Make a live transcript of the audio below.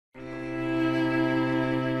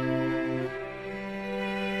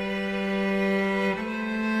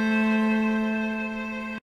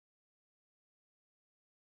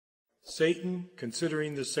Satan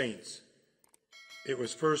Considering the Saints. It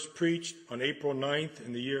was first preached on April 9th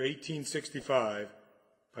in the year 1865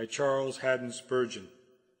 by Charles Haddon Spurgeon.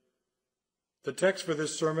 The text for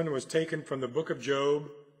this sermon was taken from the book of Job,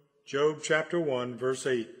 Job chapter 1, verse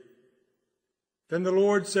 8. Then the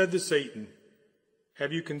Lord said to Satan,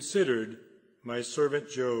 "Have you considered my servant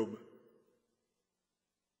Job?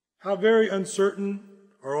 How very uncertain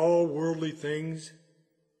are all worldly things.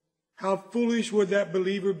 How foolish would that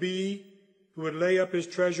believer be who would lay up his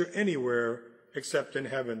treasure anywhere except in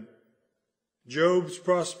heaven." Job's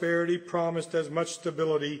prosperity promised as much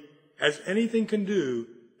stability as anything can do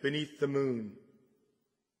beneath the moon.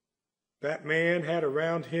 That man had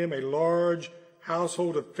around him a large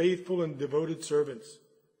household of faithful and devoted servants.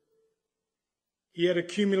 He had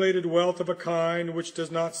accumulated wealth of a kind which does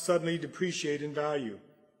not suddenly depreciate in value.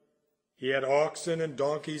 He had oxen and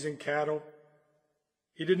donkeys and cattle.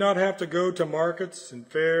 He did not have to go to markets and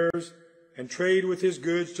fairs and trade with his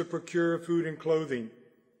goods to procure food and clothing,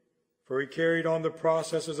 for he carried on the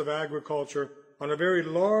processes of agriculture on a very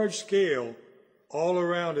large scale all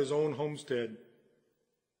around his own homestead,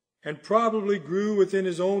 and probably grew within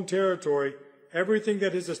his own territory everything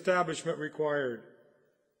that his establishment required.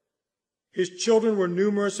 His children were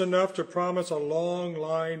numerous enough to promise a long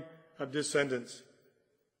line of descendants.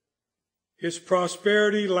 His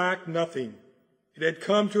prosperity lacked nothing. It had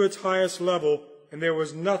come to its highest level, and there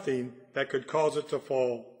was nothing that could cause it to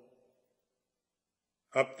fall.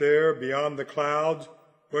 Up there, beyond the clouds,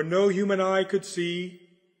 where no human eye could see,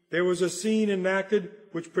 there was a scene enacted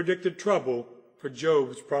which predicted trouble for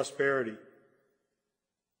Job's prosperity.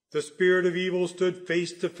 The spirit of evil stood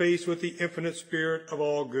face to face with the infinite spirit of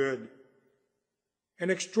all good. An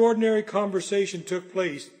extraordinary conversation took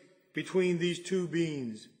place between these two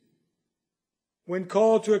beings. When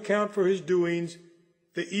called to account for his doings,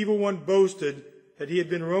 the evil one boasted that he had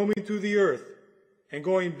been roaming through the earth and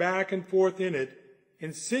going back and forth in it,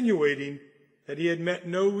 insinuating that he had met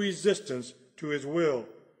no resistance to his will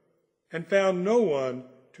and found no one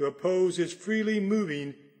to oppose his freely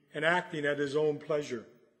moving and acting at his own pleasure.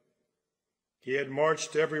 He had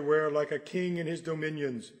marched everywhere like a king in his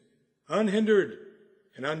dominions, unhindered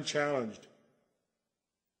and unchallenged.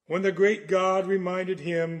 When the great God reminded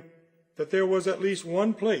him that there was at least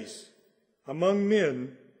one place among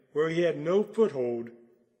men where he had no foothold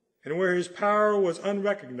and where his power was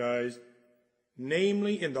unrecognized,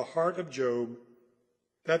 namely in the heart of Job,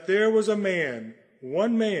 that there was a man,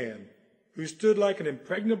 one man, who stood like an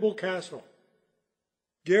impregnable castle,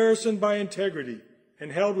 garrisoned by integrity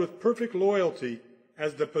and held with perfect loyalty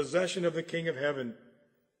as the possession of the King of Heaven.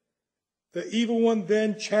 The evil one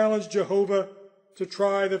then challenged Jehovah to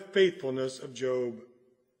try the faithfulness of Job.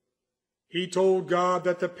 He told God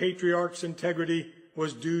that the patriarch's integrity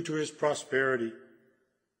was due to his prosperity,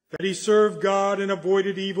 that he served God and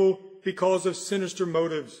avoided evil because of sinister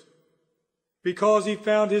motives, because he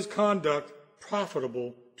found his conduct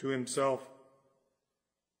profitable to himself.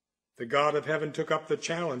 The God of heaven took up the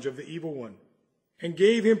challenge of the evil one and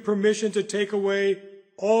gave him permission to take away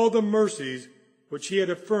all the mercies which he had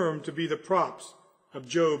affirmed to be the props of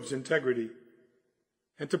Job's integrity,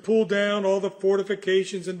 and to pull down all the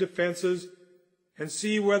fortifications and defenses and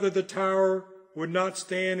see whether the tower would not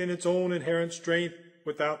stand in its own inherent strength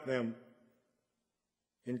without them.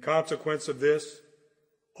 In consequence of this,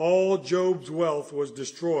 all Job's wealth was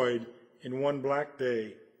destroyed in one black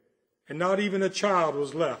day, and not even a child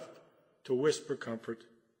was left to whisper comfort.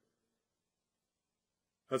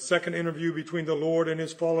 A second interview between the Lord and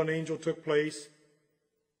his fallen angel took place.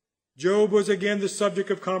 Job was again the subject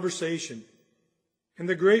of conversation, and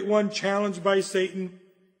the great one, challenged by Satan,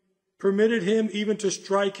 permitted him even to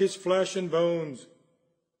strike his flesh and bones,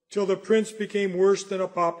 till the prince became worse than a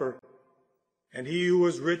pauper, and he who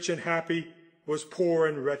was rich and happy was poor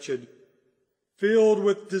and wretched, filled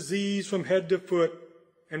with disease from head to foot,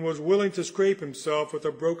 and was willing to scrape himself with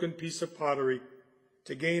a broken piece of pottery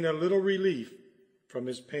to gain a little relief from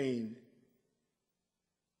his pain.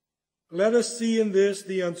 Let us see in this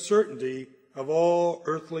the uncertainty of all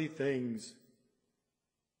earthly things.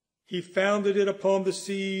 He founded it upon the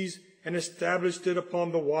seas and established it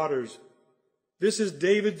upon the waters. This is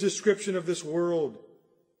David's description of this world.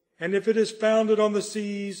 And if it is founded on the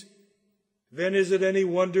seas, then is it any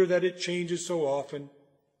wonder that it changes so often?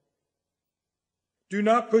 Do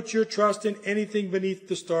not put your trust in anything beneath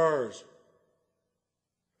the stars.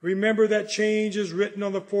 Remember that change is written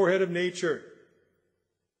on the forehead of nature.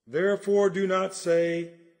 Therefore do not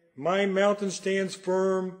say, "My mountain stands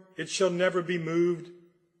firm, it shall never be moved."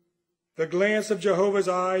 The glance of Jehovah's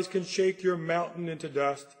eyes can shake your mountain into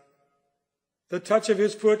dust. The touch of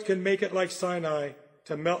his foot can make it like Sinai,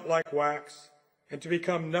 to melt like wax, and to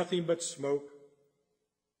become nothing but smoke.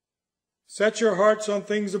 Set your hearts on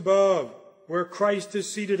things above, where Christ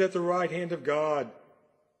is seated at the right hand of God.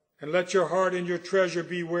 And let your heart and your treasure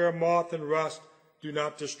be where moth and rust do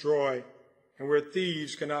not destroy, and where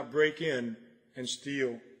thieves cannot break in and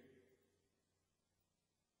steal.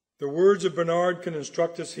 The words of Bernard can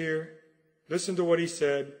instruct us here. Listen to what he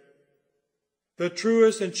said. The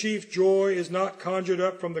truest and chief joy is not conjured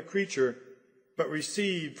up from the creature, but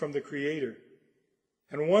received from the Creator.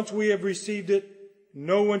 And once we have received it,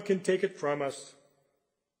 no one can take it from us.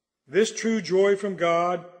 This true joy from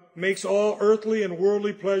God makes all earthly and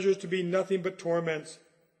worldly pleasures to be nothing but torments.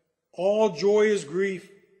 All joy is grief.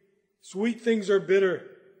 Sweet things are bitter.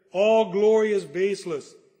 All glory is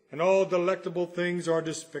baseless, and all delectable things are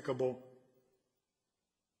despicable.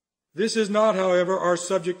 This is not, however, our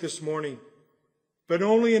subject this morning, but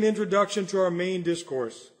only an introduction to our main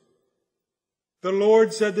discourse. The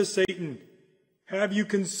Lord said to Satan, "Have you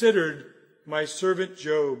considered my servant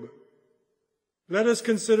Job?" Let us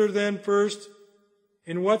consider then first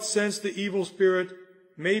in what sense the evil spirit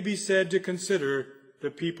may be said to consider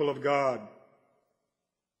the people of God.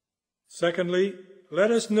 Secondly, let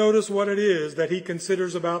us notice what it is that he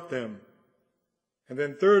considers about them. And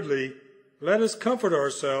then thirdly, let us comfort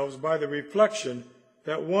ourselves by the reflection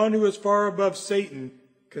that one who is far above Satan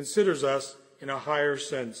considers us in a higher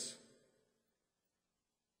sense.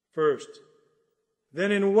 First,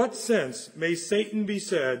 then in what sense may Satan be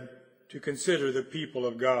said to consider the people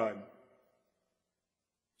of God?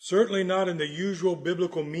 Certainly not in the usual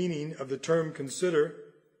biblical meaning of the term consider.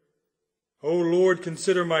 O Lord,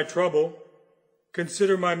 consider my trouble.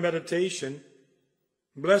 Consider my meditation.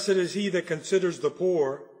 Blessed is he that considers the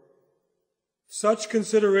poor. Such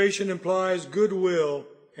consideration implies goodwill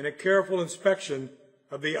and a careful inspection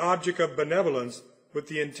of the object of benevolence with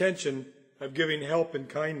the intention of giving help and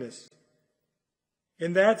kindness.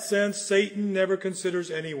 In that sense, Satan never considers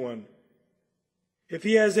anyone. If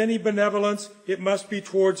he has any benevolence, it must be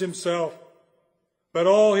towards himself. But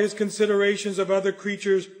all his considerations of other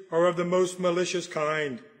creatures are of the most malicious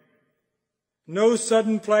kind. No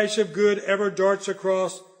sudden flash of good ever darts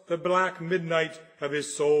across the black midnight of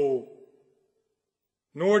his soul.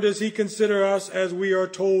 Nor does he consider us as we are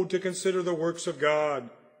told to consider the works of God.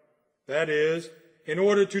 That is, in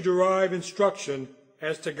order to derive instruction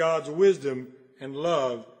as to God's wisdom and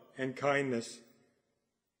love and kindness.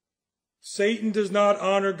 Satan does not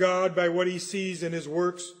honor God by what he sees in his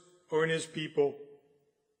works or in his people.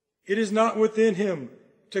 It is not within him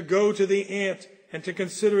to go to the ant and to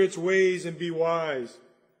consider its ways and be wise.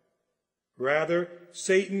 Rather,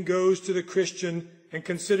 Satan goes to the Christian and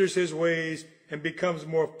considers his ways and becomes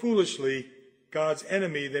more foolishly God's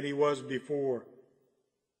enemy than he was before.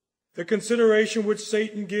 The consideration which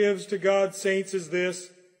Satan gives to God's saints is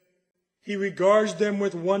this: he regards them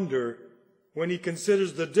with wonder when he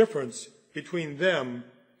considers the difference between them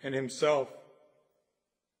and himself.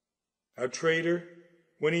 A traitor,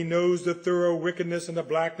 when he knows the thorough wickedness and the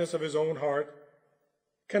blackness of his own heart,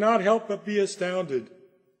 cannot help but be astounded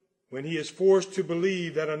when he is forced to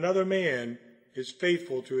believe that another man is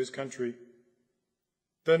faithful to his country.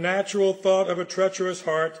 The natural thought of a treacherous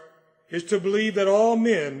heart is to believe that all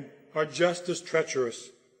men are just as treacherous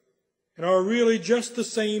and are really just the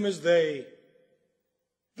same as they.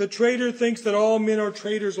 The traitor thinks that all men are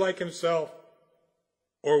traitors like himself,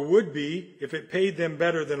 or would be if it paid them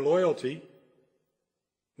better than loyalty.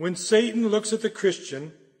 When Satan looks at the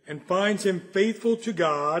Christian and finds him faithful to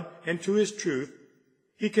God and to his truth,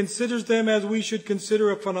 he considers them as we should consider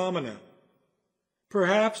a phenomena,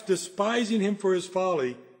 perhaps despising him for his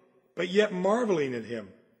folly, but yet marveling at him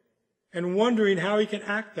and wondering how he can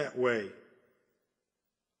act that way.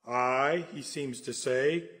 I, he seems to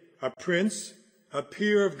say, a prince, a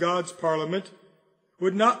peer of God's parliament,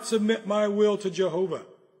 would not submit my will to Jehovah.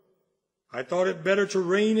 I thought it better to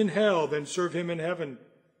reign in hell than serve him in heaven.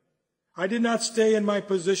 I did not stay in my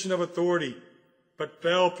position of authority, but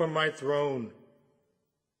fell from my throne.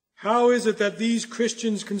 How is it that these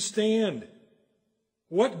Christians can stand?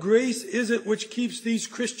 What grace is it which keeps these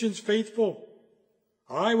Christians faithful?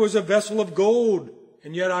 I was a vessel of gold,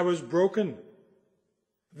 and yet I was broken.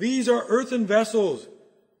 These are earthen vessels,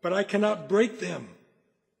 but I cannot break them.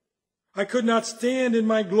 I could not stand in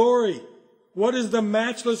my glory. What is the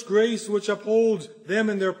matchless grace which upholds them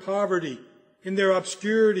in their poverty, in their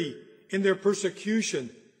obscurity, in their persecution,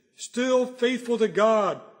 still faithful to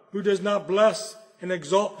God, who does not bless and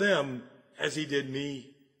exalt them as he did me?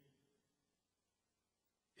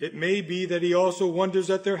 It may be that he also wonders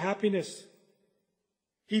at their happiness.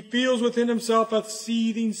 He feels within himself a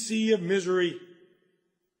seething sea of misery.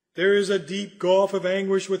 there is a deep gulf of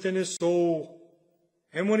anguish within his soul.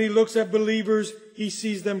 And when he looks at believers, he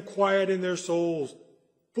sees them quiet in their souls,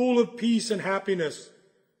 full of peace and happiness,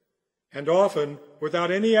 and often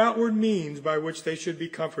without any outward means by which they should be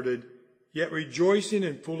comforted, yet rejoicing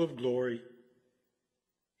and full of glory.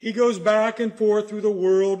 He goes back and forth through the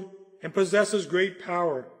world and possesses great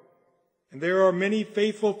power, and there are many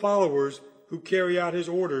faithful followers who carry out his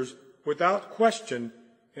orders without question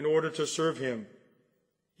in order to serve him.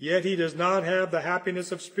 Yet he does not have the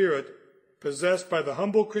happiness of spirit possessed by the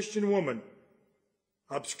humble Christian woman,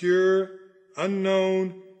 obscure,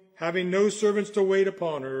 unknown, having no servants to wait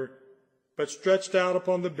upon her, but stretched out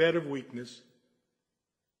upon the bed of weakness.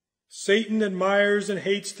 Satan admires and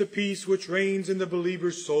hates the peace which reigns in the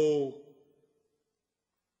believer's soul.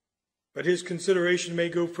 But his consideration may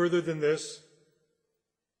go further than this.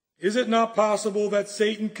 Is it not possible that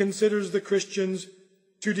Satan considers the Christians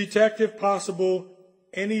to detect, if possible,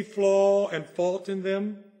 any flaw and fault in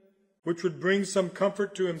them, which would bring some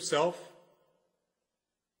comfort to himself?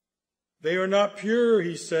 They are not pure,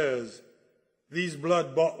 he says, these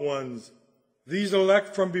blood-bought ones, these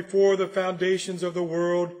elect from before the foundations of the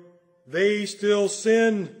world. They still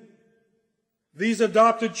sin. These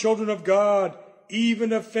adopted children of God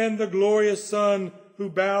even offend the glorious Son who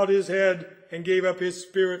bowed his head and gave up his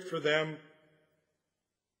spirit for them.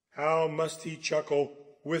 How must he chuckle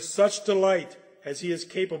with such delight as he is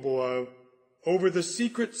capable of over the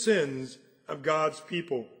secret sins of God's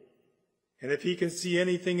people. And if he can see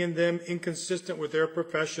anything in them inconsistent with their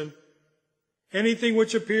profession, anything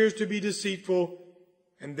which appears to be deceitful,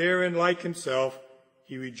 and therein like himself,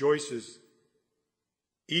 he rejoices.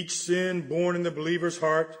 Each sin born in the believer's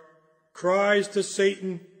heart cries to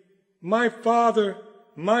Satan, my Father,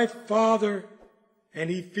 and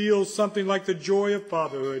he feels something like the joy of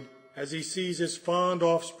fatherhood as he sees his fond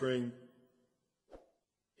offspring.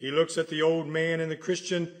 He looks at the old man in the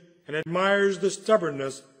Christian and admires the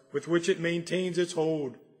stubbornness with which it maintains its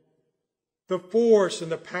hold, the force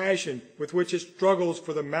and the passion with which it struggles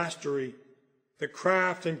for the mastery, the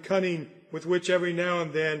craft and cunning with which every now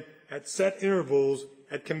and then, at set intervals,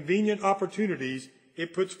 at convenient opportunities,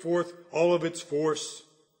 it puts forth all of its force.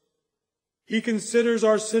 He considers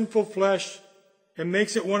our sinful flesh and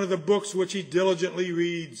makes it one of the books which he diligently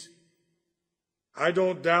reads. I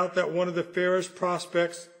don't doubt that one of the fairest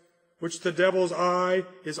prospects which the devil's eye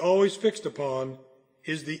is always fixed upon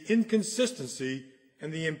is the inconsistency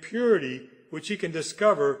and the impurity which he can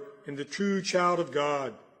discover in the true child of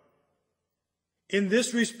God. In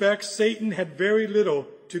this respect, Satan had very little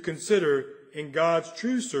to consider in God's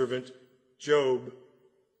true servant, Job.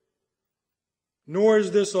 Nor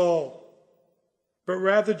is this all, but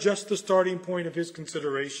rather just the starting point of his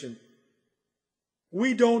consideration.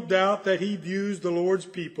 We don't doubt that he views the Lord's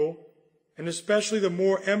people, and especially the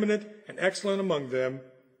more eminent and excellent among them,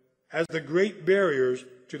 as the great barriers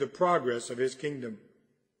to the progress of his kingdom.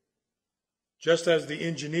 Just as the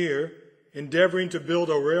engineer, endeavoring to build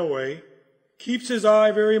a railway, keeps his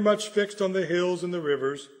eye very much fixed on the hills and the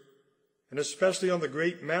rivers, and especially on the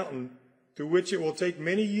great mountain through which it will take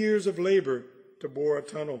many years of labor to bore a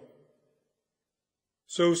tunnel.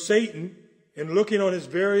 So Satan, in looking on his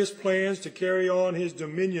various plans to carry on his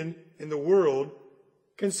dominion in the world,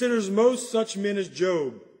 considers most such men as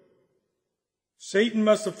Job. Satan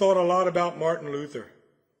must have thought a lot about Martin Luther.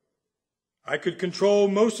 I could control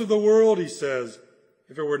most of the world, he says,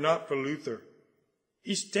 if it were not for Luther.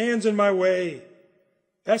 He stands in my way.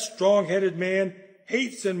 That strong-headed man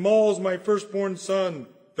hates and mauls my firstborn son,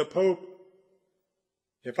 the Pope.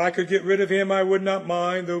 If I could get rid of him, I would not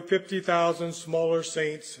mind, though 50,000 smaller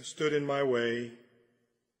saints stood in my way.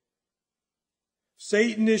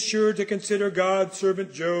 Satan is sure to consider God's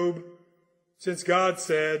servant Job, since God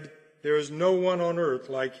said, there is no one on earth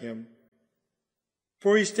like him.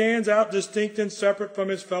 For he stands out distinct and separate from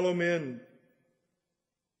his fellow men.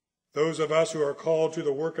 Those of us who are called to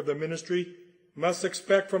the work of the ministry must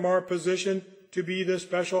expect from our position to be the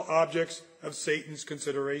special objects of Satan's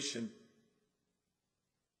consideration.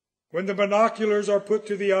 When the binoculars are put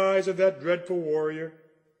to the eyes of that dreadful warrior,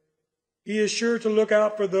 he is sure to look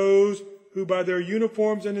out for those who by their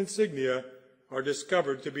uniforms and insignia are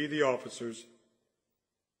discovered to be the officers.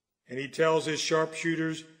 And he tells his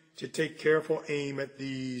sharpshooters to take careful aim at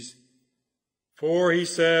these. For, he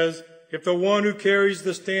says, if the one who carries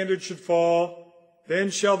the standard should fall, then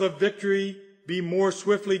shall the victory be more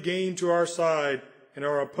swiftly gained to our side, and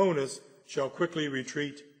our opponents shall quickly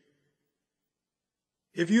retreat.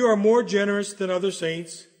 If you are more generous than other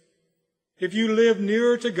saints, if you live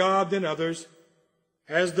nearer to God than others,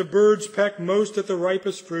 as the birds peck most at the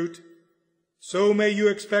ripest fruit, so may you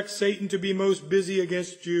expect Satan to be most busy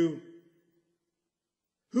against you.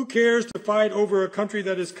 Who cares to fight over a country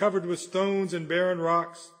that is covered with stones and barren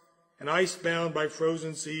rocks and ice-bound by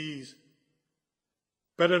frozen seas?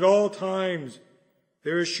 But at all times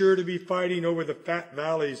there is sure to be fighting over the fat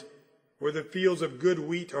valleys where the fields of good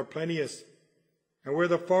wheat are plenteous, and where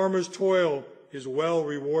the farmer's toil is well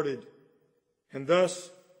rewarded. And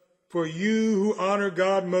thus, for you who honor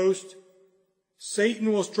God most,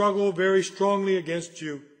 Satan will struggle very strongly against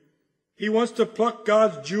you. He wants to pluck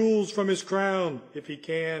God's jewels from his crown, if he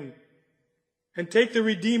can, and take the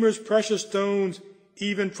Redeemer's precious stones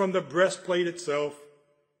even from the breastplate itself.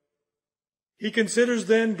 He considers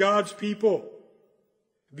then God's people,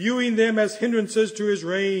 viewing them as hindrances to his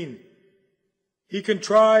reign. He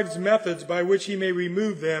contrives methods by which he may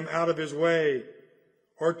remove them out of his way,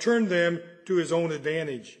 or turn them to his own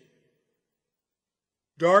advantage.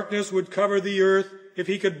 Darkness would cover the earth if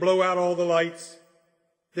he could blow out all the lights.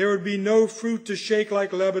 There would be no fruit to shake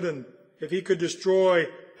like Lebanon if he could destroy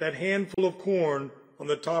that handful of corn on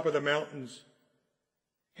the top of the mountains.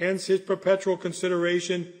 Hence his perpetual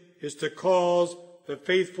consideration is to cause the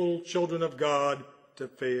faithful children of God to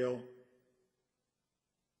fail.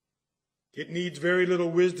 It needs very little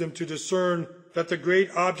wisdom to discern that the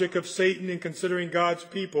great object of Satan in considering God's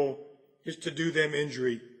people is to do them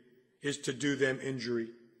injury,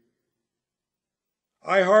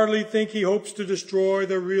 I hardly think he hopes to destroy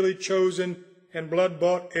the really chosen and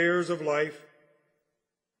blood-bought heirs of life.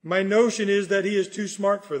 My notion is that he is too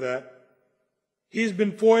smart for that. He's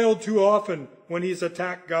been foiled too often when he's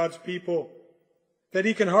attacked God's people, that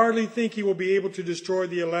he can hardly think he will be able to destroy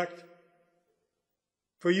the elect.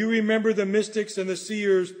 For you remember the mystics and the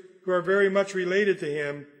seers who are very much related to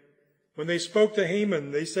him. When they spoke to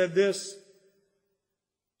Haman, they said this: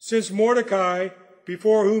 "Since Mordecai,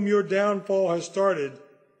 before whom your downfall has started,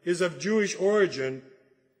 is of Jewish origin,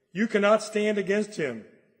 you cannot stand against him.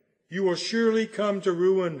 You will surely come to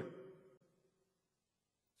ruin."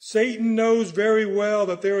 Satan knows very well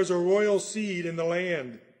that there is a royal seed in the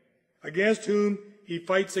land, against whom he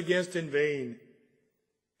fights against in vain.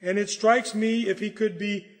 And it strikes me, if he could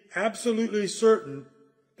be absolutely certain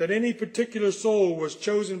that any particular soul was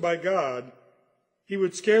chosen by God, he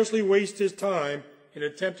would scarcely waste his time in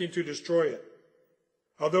attempting to destroy it,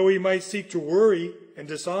 although he might seek to worry and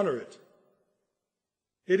dishonor it.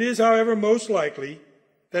 It is, however, most likely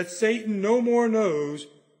that Satan no more knows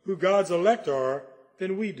who God's elect are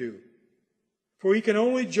than we do, for he can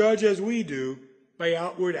only judge as we do by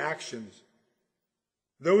outward actions,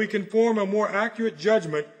 though he can form a more accurate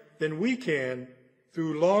judgment than we can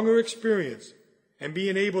through longer experience and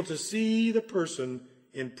being able to see the person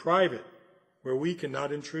in private where we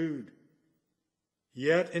cannot intrude.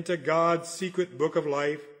 Yet into God's secret book of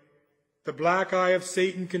life, the black eye of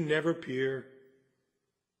Satan can never peer.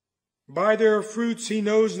 By their fruits he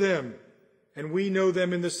knows them, and we know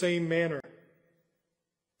them in the same manner.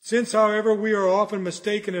 Since, however, we are often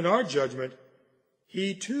mistaken in our judgment,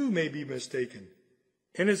 he too may be mistaken.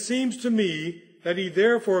 And it seems to me that he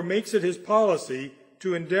therefore makes it his policy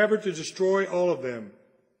to endeavor to destroy all of them,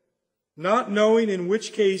 not knowing in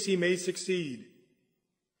which case he may succeed.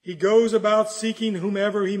 He goes about seeking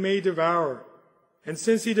whomever he may devour, and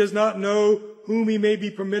since he does not know whom he may be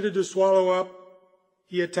permitted to swallow up,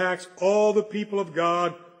 he attacks all the people of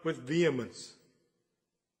God with vehemence.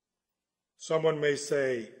 Someone may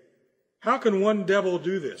say, "How can one devil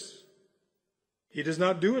do this?" He does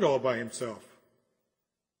not do it all by himself.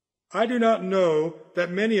 I do not know that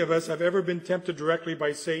many of us have ever been tempted directly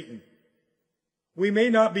by Satan. We may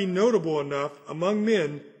not be notable enough among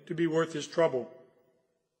men to be worth his trouble,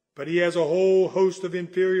 but he has a whole host of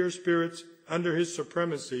inferior spirits under his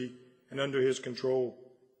supremacy and under his control.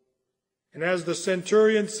 And as the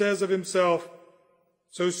centurion says of himself,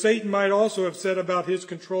 so Satan might also have said about his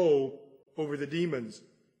control over the demons.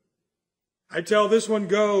 I tell this one,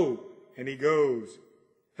 go, and he goes,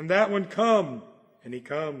 and that one, come, and he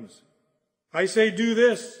comes. I say, do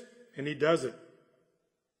this, and he does it.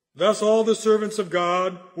 Thus all the servants of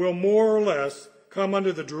God will more or less come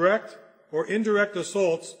under the direct or indirect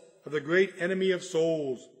assaults of the great enemy of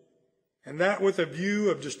souls, and that with a view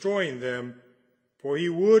of destroying them, for he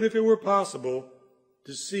would, if it were possible,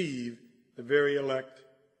 deceive the very elect.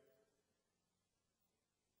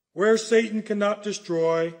 Where Satan cannot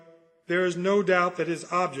destroy, there is no doubt that his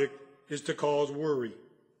object is to cause worry.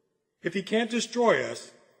 If he can't destroy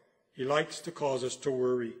us, he likes to cause us to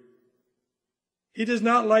worry. He does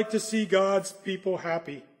not like to see God's people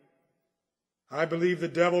happy. I believe the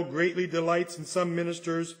devil greatly delights in some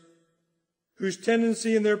ministers whose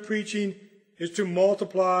tendency in their preaching is to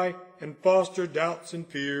multiply and foster doubts and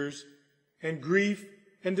fears, and grief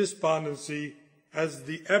and despondency as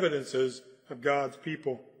the evidences of God's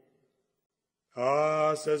people.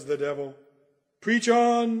 Ah, says the devil, preach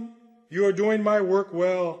on, you are doing my work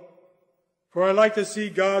well, for I like to see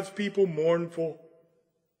God's people mournful.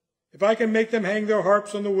 If I can make them hang their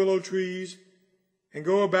harps on the willow trees and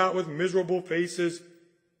go about with miserable faces,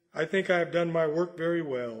 I think I have done my work very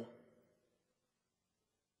well.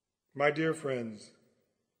 My dear friends,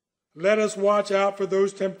 let us watch out for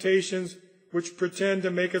those temptations which pretend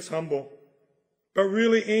to make us humble, but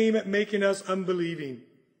really aim at making us unbelieving.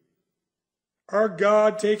 Our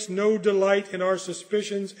God takes no delight in our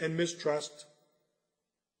suspicions and mistrust.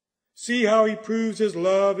 See how he proves his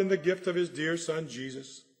love in the gift of his dear Son,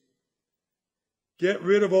 Jesus. Get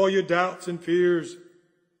rid of all your doubts and fears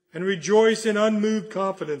and rejoice in unmoved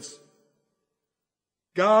confidence.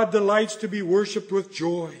 God delights to be worshipped with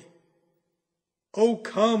joy. Oh,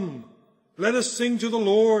 come, let us sing to the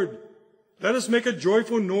Lord. Let us make a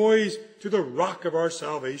joyful noise to the rock of our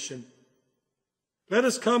salvation. Let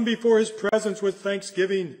us come before his presence with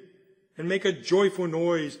thanksgiving and make a joyful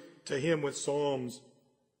noise to him with psalms.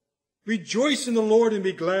 Rejoice in the Lord and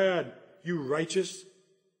be glad, you righteous.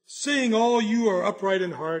 Sing, all you are upright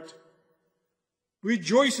in heart.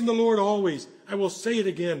 Rejoice in the Lord always. I will say it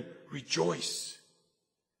again, rejoice.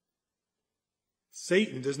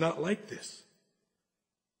 Satan does not like this.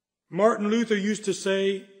 Martin Luther used to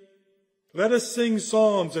say, let us sing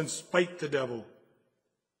psalms and spite the devil.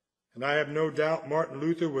 And I have no doubt Martin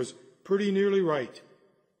Luther was pretty nearly right,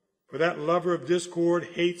 for that lover of discord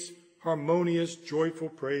hates harmonious, joyful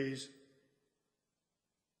praise.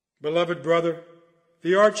 Beloved brother,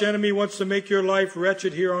 the archenemy wants to make your life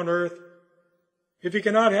wretched here on earth. If he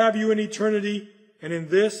cannot have you in eternity, and in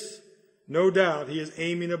this, no doubt he is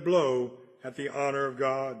aiming a blow at the honor of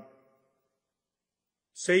God.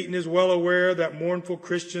 Satan is well aware that mournful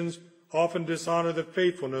Christians often dishonor the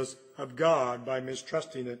faithfulness of God by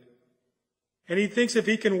mistrusting it. And he thinks if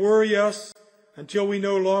he can worry us until we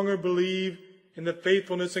no longer believe in the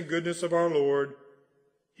faithfulness and goodness of our Lord,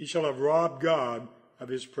 he shall have robbed God of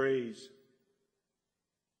his praise.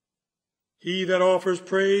 He that offers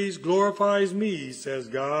praise glorifies me, says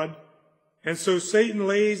God. And so Satan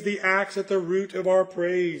lays the axe at the root of our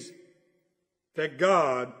praise, that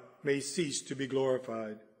God may cease to be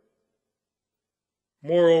glorified.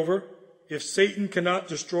 Moreover, if Satan cannot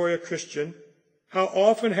destroy a Christian, how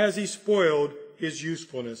often has he spoiled his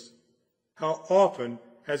usefulness? How often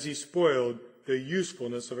has he spoiled the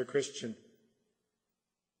usefulness of a Christian?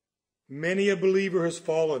 Many a believer has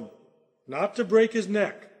fallen, not to break his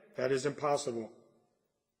neck, that is impossible,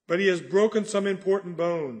 but he has broken some important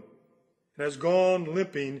bone and has gone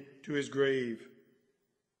limping to his grave.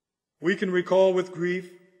 We can recall with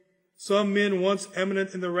grief some men once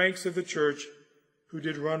eminent in the ranks of the church who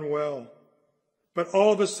did run well, but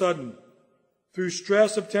all of a sudden, through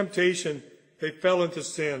stress of temptation, they fell into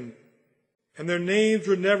sin, and their names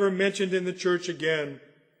were never mentioned in the church again,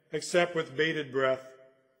 except with bated breath.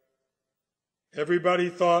 Everybody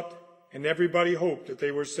thought and everybody hoped that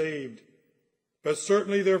they were saved, but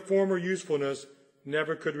certainly their former usefulness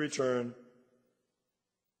never could return.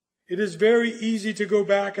 It is very easy to go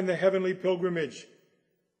back in the heavenly pilgrimage,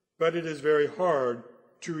 but it is very hard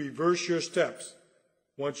to reverse your steps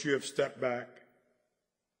once you have stepped back.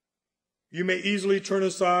 You may easily turn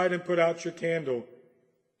aside and put out your candle,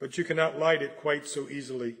 but you cannot light it quite so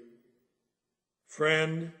easily.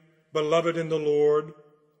 Friend, beloved in the Lord,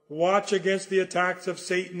 watch against the attacks of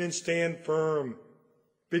Satan and stand firm,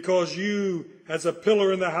 because you, as a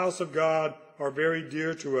pillar in the house of God, are very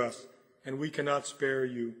dear to us, and we cannot spare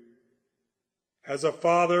you. As a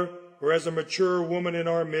father or as a mature woman in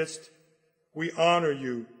our midst, we honor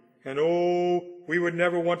you, and we would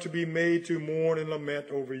never want to be made to mourn and lament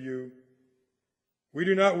over you. We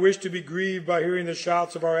do not wish to be grieved by hearing the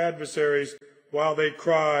shouts of our adversaries while they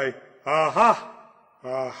cry, "Aha!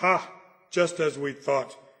 Aha!" just as we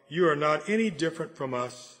thought. You are not any different from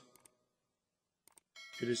us.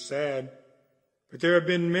 It is sad, but there have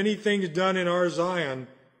been many things done in our Zion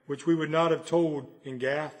which we would not have told in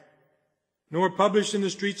Gath, nor published in the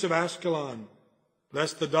streets of Ashkelon,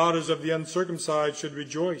 lest the daughters of the uncircumcised should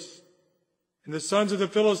rejoice, and the sons of the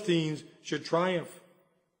Philistines should triumph.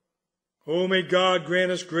 Oh, may God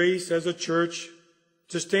grant us grace as a church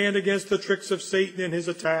to stand against the tricks of Satan and his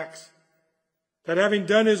attacks, that having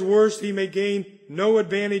done his worst, he may gain no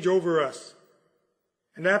advantage over us.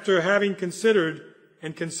 And after having considered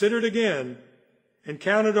and considered again, and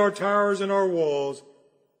counted our towers and our walls,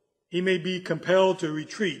 he may be compelled to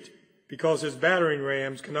retreat, because his battering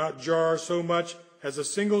rams cannot jar so much as a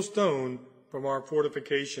single stone from our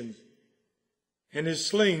fortifications. and his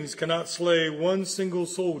slings cannot slay one single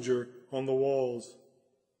soldier on the walls.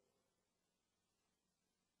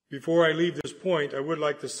 Before I leave this point, I would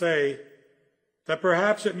like to say that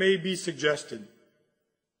perhaps it may be suggested,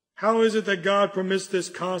 how is it that God permits this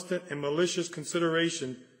constant and malicious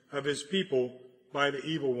consideration of his people by the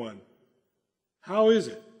evil one? How is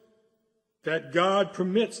it that God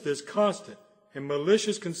permits this constant and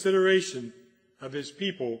malicious consideration of his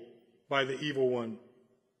people by the evil one?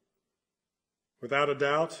 Without a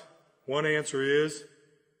doubt, one answer is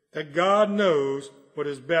that God knows what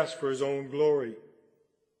is best for his own glory,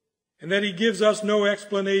 and that he gives us no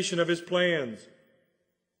explanation of his plans,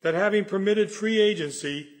 that having permitted free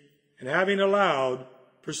agency and having allowed,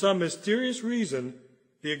 for some mysterious reason,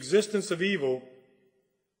 the existence of evil,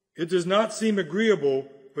 it does not seem agreeable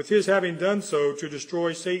with his having done so to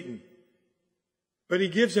destroy Satan. But he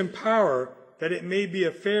gives him power that it may be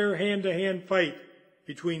a fair hand-to-hand fight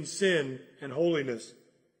between sin and holiness,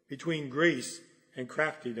 between grace and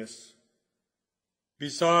craftiness.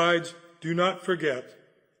 Besides, do not forget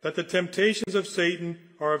that the temptations of Satan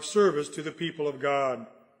are of service to the people of God.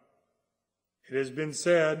 It has been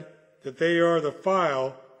said that they are the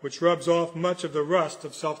file which rubs off much of the rust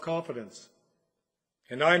of self-confidence.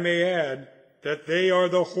 And I may add that they are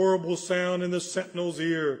the horrible sound in the sentinel's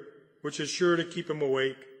ear, which is sure to keep him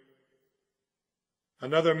awake.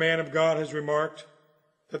 Another man of God has remarked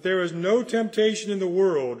that there is no temptation in the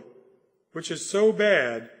world which is so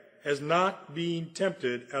bad as not being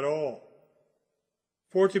tempted at all.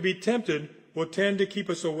 For to be tempted will tend to keep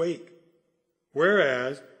us awake,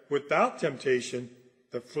 whereas without temptation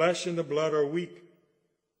the flesh and the blood are weak.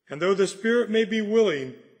 And though the spirit may be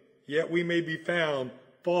willing, yet we may be found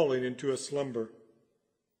falling into a slumber.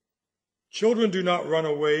 Children do not run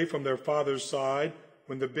away from their father's side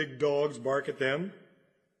when the big dogs bark at them.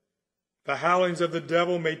 The howlings of the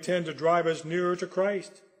devil may tend to drive us nearer to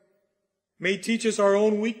Christ, may teach us our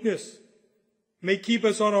own weakness, may keep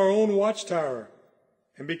us on our own watchtower,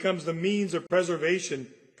 and becomes the means of preservation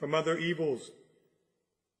from other evils.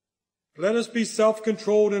 Let us be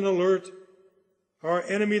self-controlled and alert. Our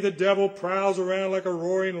enemy, the devil, prowls around like a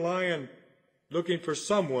roaring lion, looking for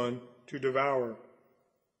someone to devour.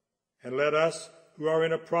 And let us, who are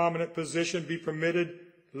in a prominent position, be permitted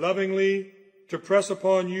lovingly to press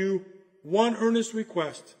upon you one earnest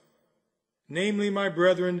request, namely, my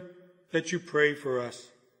brethren, that you pray for us,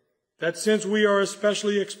 that since we are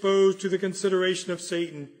especially exposed to the consideration of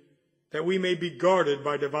Satan, that we may be guarded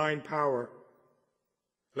by divine power.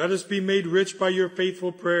 Let us be made rich by your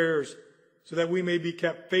faithful prayers, so that we may be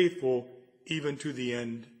kept faithful even to the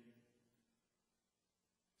end.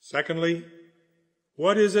 Secondly,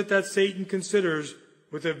 what is it that Satan considers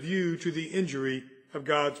with a view to the injury of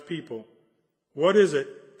God's people? What is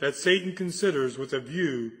it that Satan considers with a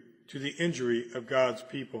view to the injury of God's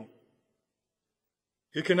people?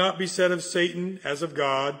 It cannot be said of Satan, as of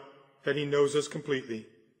God, that he knows us completely.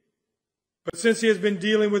 But since he has been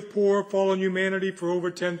dealing with poor, fallen humanity for over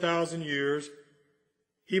 10,000 years,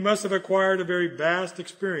 he must have acquired a very vast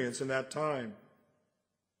experience in that time.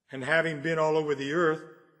 And having been all over the earth,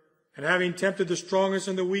 and having tempted the strongest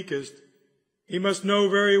and the weakest, he must know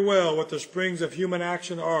very well what the springs of human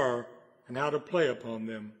action are and how to play upon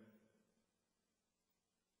them.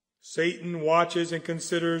 Satan watches and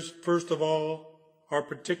considers, first of all, our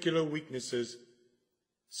particular weaknesses.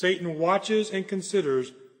 Satan watches and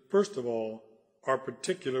considers, first of all, our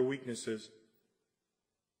particular weaknesses.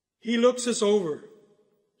 He looks us over,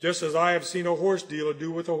 just as I have seen a horse dealer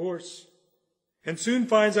do with a horse, and soon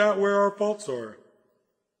finds out where our faults are.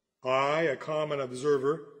 I, a common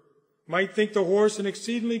observer, might think the horse an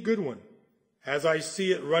exceedingly good one, as I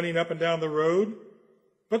see it running up and down the road,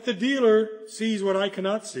 but the dealer sees what I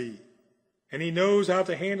cannot see, and he knows how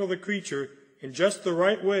to handle the creature in just the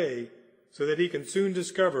right way so that he can soon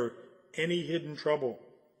discover any hidden trouble.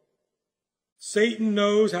 Satan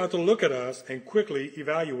knows how to look at us and quickly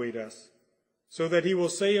evaluate us, so that he will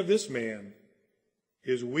say of this man,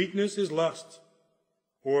 his weakness is lust,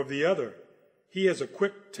 or of the other, he has a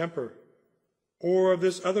quick temper, or of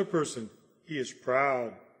this other person, he is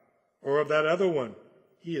proud, or of that other one,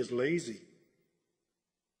 he is lazy.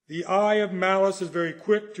 The eye of malice is very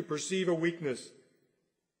quick to perceive a weakness,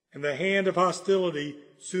 and the hand of hostility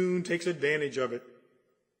soon takes advantage of it.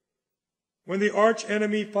 When the arch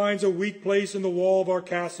enemy finds a weak place in the wall of our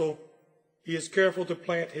castle, he is careful to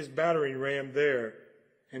plant his battering ram there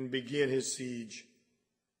and begin his siege.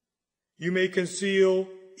 You may conceal,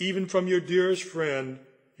 even from your dearest friend,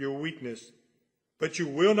 your weakness, but you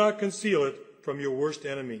will not conceal it from your worst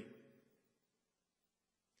enemy.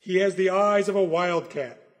 He has the eyes of a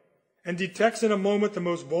wildcat and detects in a moment the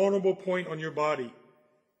most vulnerable point on your body.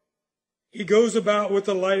 He goes about with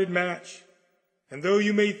a lighted match, and though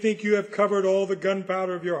you may think you have covered all the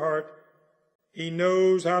gunpowder of your heart, he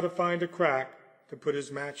knows how to find a crack to put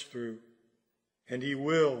his match through. And he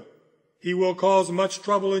will cause much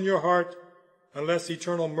trouble in your heart unless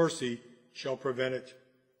eternal mercy shall prevent it.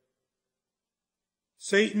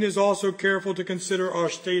 Satan is also careful to consider our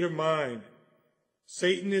state of mind.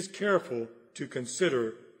 Satan is careful to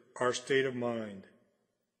consider our state of mind.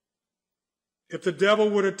 If the devil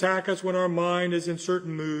would attack us when our mind is in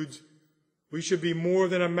certain moods, we should be more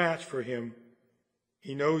than a match for him.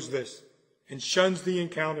 He knows this and shuns the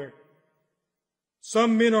encounter.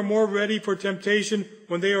 Some men are more ready for temptation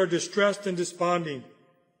when they are distressed and desponding.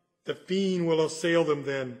 The fiend will assail them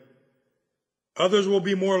then. Others will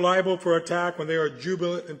be more liable for attack when they are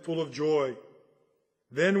jubilant and full of joy.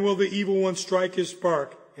 Then will the evil one strike his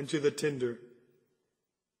spark into the tinder.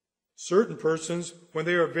 Certain persons, when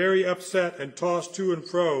they are very upset and tossed to and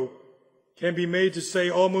fro, can be made to say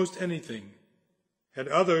almost anything. And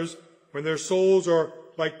others, when their souls are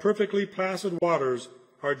like perfectly placid waters,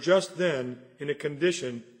 are just then in a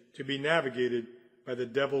condition to be navigated by the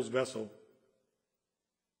devil's vessel.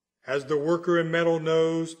 As the worker in metal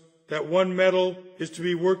knows that one metal is to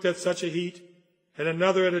be worked at such a heat and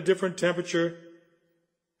another at a different temperature,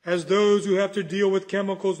 as those who have to deal with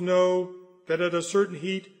chemicals know that at a certain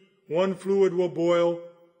heat one fluid will boil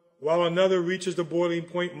while another reaches the boiling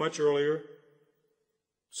point much earlier,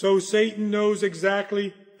 so Satan knows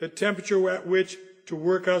exactly the temperature at which to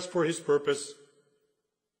work us for his purpose.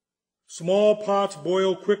 Small pots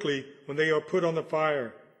boil quickly when they are put on the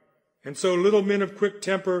fire, and so little men of quick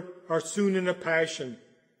temper are soon in a passion.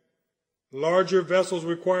 Larger vessels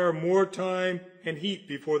require more time and heat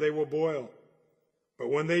before they will boil. But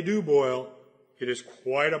when they do boil, it is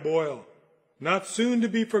quite a boil, not soon to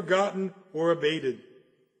be forgotten or abated.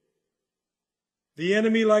 The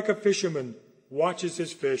enemy, like a fisherman, watches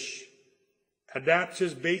his fish, adapts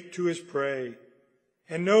his bait to his prey,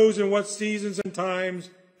 and knows in what seasons and times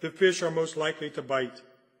the fish are most likely to bite.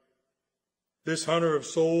 This hunter of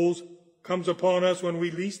souls comes upon us when we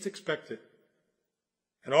least expect it,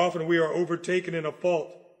 and often we are overtaken in a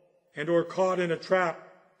fault and or caught in a trap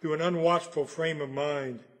through an unwatchful frame of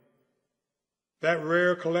mind. That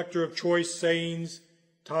rare collector of choice sayings,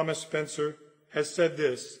 Thomas Spencer, has said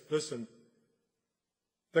this. Listen.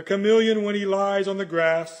 The chameleon, when he lies on the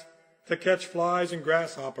grass to catch flies and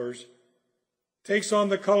grasshoppers, takes on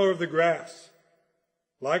the color of the grass.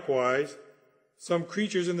 Likewise, some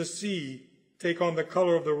creatures in the sea take on the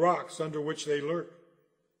color of the rocks under which they lurk,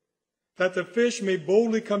 that the fish may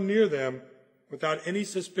boldly come near them without any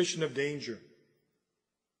suspicion of danger.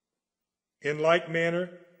 In like manner,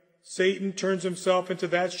 Satan turns himself into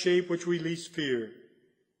that shape which we least fear,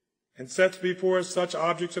 and sets before us such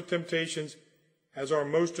objects of temptations as are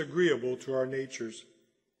most agreeable to our natures,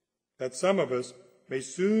 that some of us may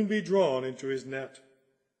soon be drawn into his net.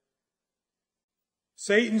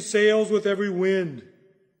 Satan sails with every wind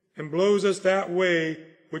and blows us that way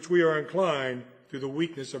which we are inclined through the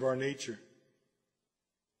weakness of our nature.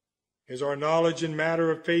 Is our knowledge in matter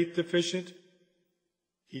of faith deficient?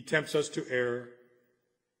 He tempts us to error.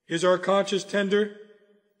 Is our conscience tender?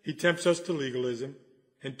 He tempts us to legalism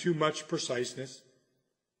and too much preciseness.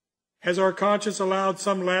 Has our conscience allowed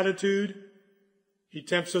some latitude? He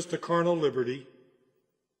tempts us to carnal liberty.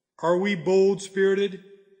 Are we bold-spirited?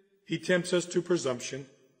 He tempts us to presumption.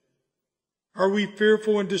 Are we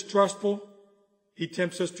fearful and distrustful? He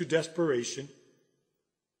tempts us to desperation.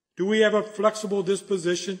 Do we have a flexible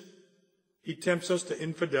disposition? He tempts us to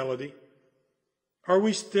infidelity. Are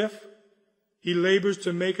we stiff? He labors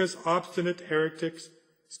to make us obstinate heretics,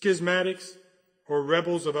 schismatics, or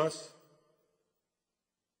rebels of us.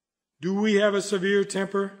 Do we have a severe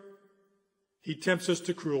temper? He tempts us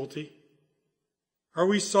to cruelty. Are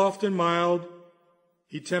we soft and mild?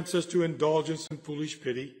 He tempts us to indulgence and foolish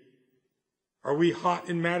pity. Are we hot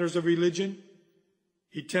in matters of religion?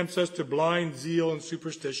 He tempts us to blind zeal and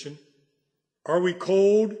superstition. Are we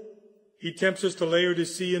cold? He tempts us to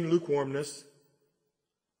Laodicea and lukewarmness.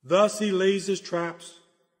 Thus he lays his traps,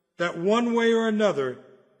 that one way or another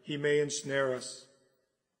he may ensnare us.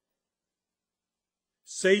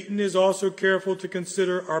 Satan is also careful to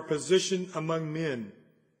consider our position among men.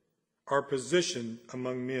 Our position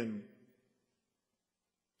among men.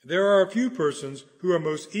 There are a few persons who are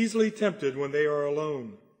most easily tempted when they are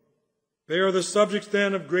alone. They are the subjects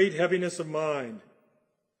then of great heaviness of mind,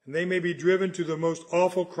 and they may be driven to the most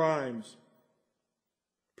awful crimes.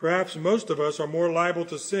 Perhaps most of us are more liable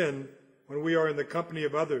to sin when we are in the company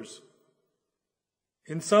of others.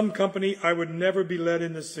 In some company I would never be led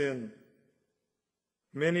into sin.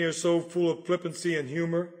 Many are so full of flippancy and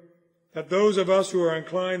humor that those of us who are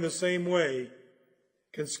inclined the same way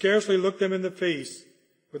can scarcely look them in the face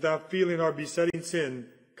without feeling our besetting sin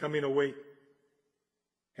coming awake.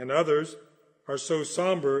 And others are so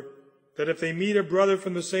somber that if they meet a brother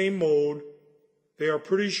from the same mold, they are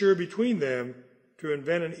pretty sure between them to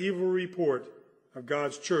invent an evil report of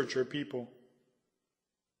God's church or people.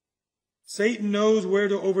 Satan knows where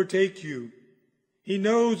to overtake you. He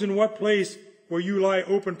knows in what place where you lie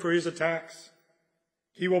open for his attacks.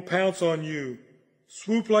 He will pounce on you,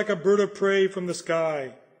 swoop like a bird of prey from the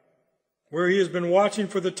sky, where he has been watching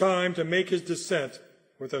for the time to make his descent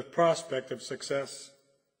with a prospect of success.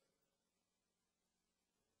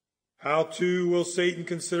 How, too, will Satan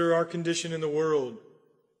consider our condition in the world?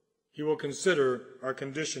 He will consider our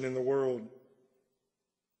condition in the world.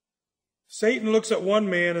 Satan looks at one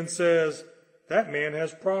man and says, "That man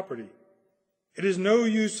has property. It is no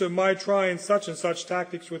use of my trying such and such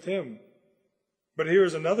tactics with him. But here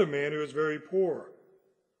is another man who is very poor.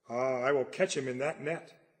 I will catch him in that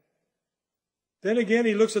net." Then again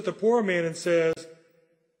he looks at the poor man and says,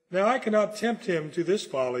 "Now I cannot tempt him to this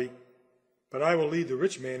folly, but I will lead the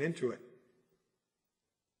rich man into it."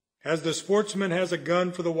 As the sportsman has a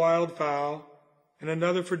gun for the wild fowl and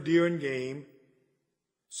another for deer and game,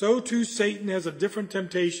 so too Satan has a different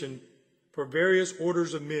temptation for various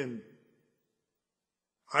orders of men.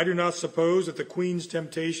 I do not suppose that the queen's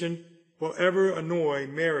temptation will ever annoy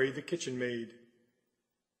Mary the kitchen maid.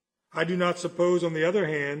 I do not suppose, on the other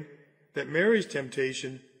hand, that Mary's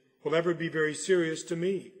temptation will ever be very serious to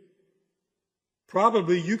me.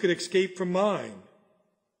 Probably you could escape from mine.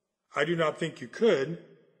 I do not think you could,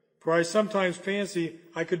 for I sometimes fancy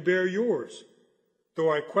I could bear yours, though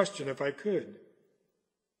I question if I could.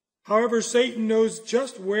 However, Satan knows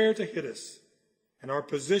just where to hit us, and our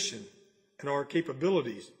position and our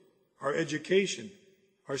capabilities, our education,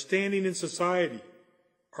 our standing in society,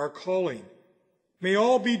 our calling, may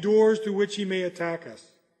all be doors through which he may attack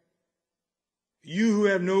us. You who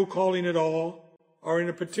have no calling at all are in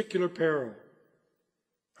a particular peril.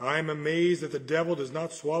 I am amazed that the devil does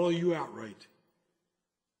not swallow you outright.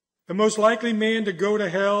 The most likely man to go to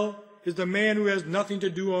hell is the man who has nothing to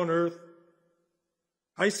do on earth.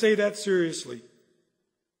 I say that seriously.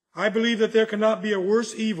 I believe that there cannot be a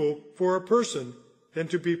worse evil for a person than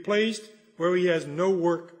to be placed where he has no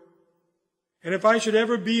work. And if I should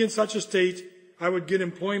ever be in such a state, I would get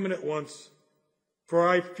employment at once, for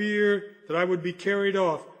I fear that I would be carried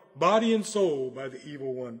off, body and soul, by the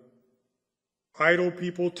evil one. Idle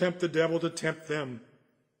people tempt the devil to tempt them.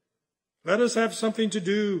 Let us have something to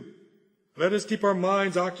do. Let us keep our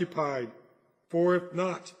minds occupied, for if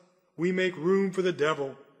not, we make room for the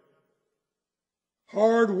devil.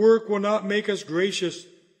 Hard work will not make us gracious,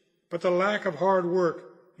 but the lack of hard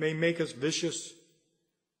work may make us vicious.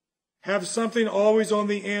 Have something always on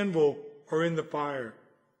the anvil or in the fire.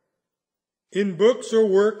 In books or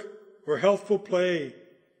work or healthful play,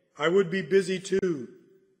 I would be busy too,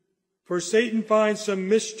 for Satan finds some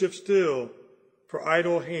mischief still for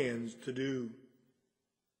idle hands to do.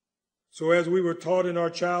 So as we were taught in our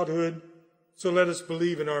childhood, so let us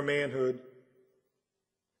believe in our manhood.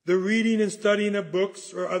 The reading and studying of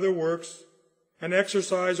books or other works and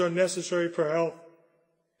exercise are necessary for health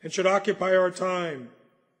and should occupy our time.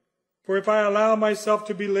 For if I allow myself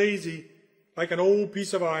to be lazy like an old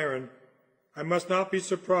piece of iron, I must not be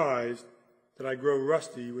surprised that I grow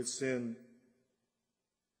rusty with sin.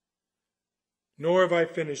 Nor have I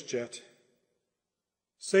finished yet.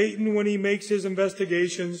 Satan, when he makes his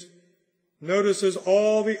investigations, notices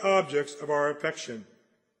all the objects of our affection.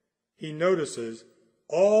 He notices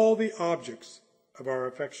all the objects of our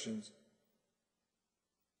affections.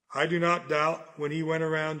 I do not doubt when he went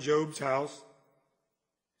around Job's house,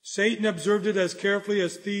 Satan observed it as carefully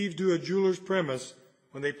as thieves do a jeweler's premise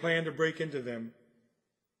when they plan to break into them.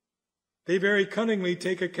 They very cunningly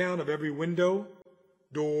take account of every window,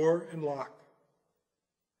 door, and lock.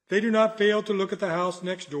 They do not fail to look at the house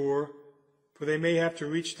next door, for they may have to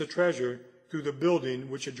reach the treasure through the building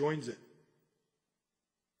which adjoins it.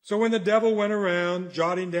 So when the devil went around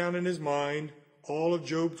jotting down in his mind all of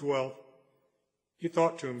Job's wealth, he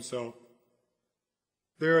thought to himself,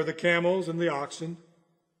 "There are the camels and the oxen,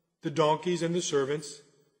 the donkeys and the servants.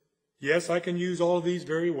 Yes, I can use all these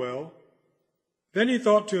very well." Then he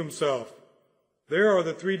thought to himself, "There are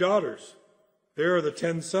the 3 daughters, there are the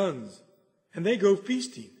 10 sons, and they go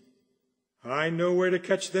feasting. I know where to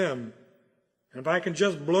catch them, and if I can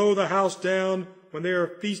just blow the house down when they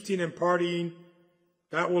are feasting and partying,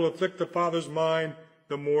 that will afflict the father's mind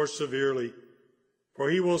the more severely. For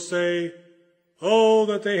he will say, Oh,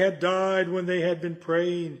 that they had died when they had been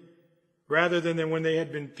praying, rather than when they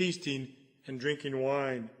had been feasting and drinking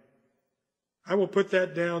wine. I will put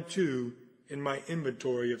that down, too, in my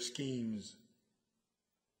inventory of schemes.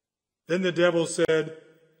 Then the devil said,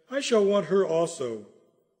 I shall want her also.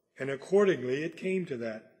 And accordingly it came to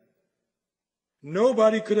that.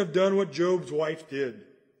 Nobody could have done what Job's wife did.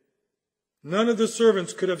 None of the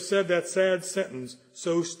servants could have said that sad sentence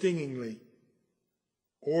so stingingly.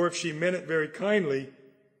 Or if she meant it very kindly,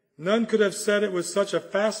 none could have said it with such a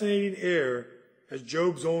fascinating air as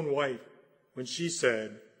Job's own wife when she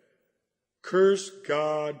said, Curse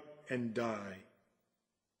God and die.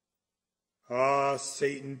 Ah,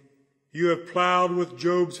 Satan, you have plowed with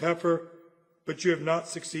Job's heifer, but you have not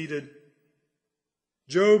succeeded.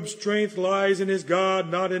 Job's strength lies in his God,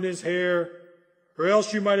 not in his hair, or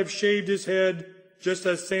else you might have shaved his head just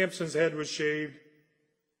as Samson's head was shaved.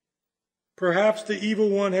 Perhaps the evil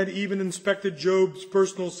one had even inspected Job's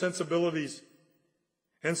personal sensibilities,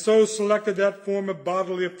 and so selected that form of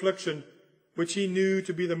bodily affliction which he knew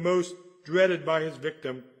to be the most dreaded by his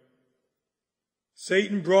victim.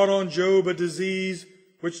 Satan brought on Job a disease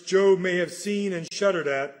which Job may have seen and shuddered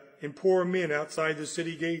at in poor men outside the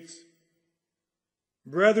city gates.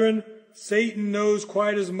 Brethren, Satan knows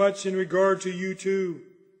quite as much in regard to you too.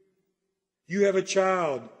 You have a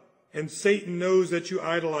child, and Satan knows that you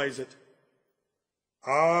idolize it.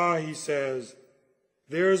 Ah, he says,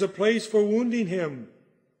 there is a place for wounding him.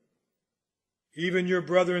 Even your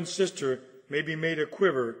brother and sister may be made a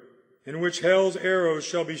quiver, in which hell's arrows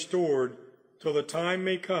shall be stored till the time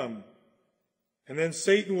may come, and then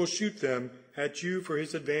Satan will shoot them at you for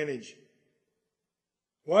his advantage.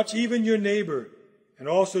 Watch even your neighbor, and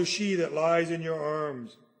also she that lies in your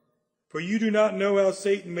arms, for you do not know how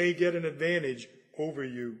Satan may get an advantage over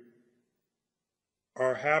you.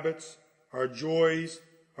 Our habits, our joys,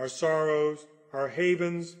 our sorrows, our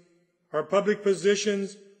havens, our public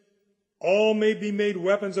positions, all may be made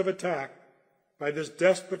weapons of attack by this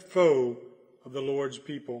desperate foe of the Lord's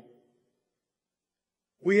people.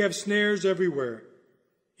 We have snares everywhere,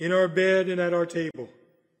 in our bed and at our table,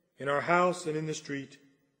 in our house and in the street.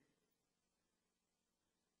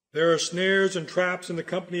 There are snares and traps in the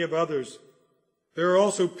company of others. There are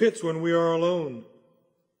also pits when we are alone.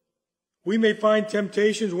 We may find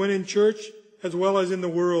temptations when in church as well as in the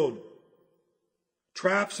world,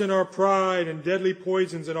 traps in our pride and deadly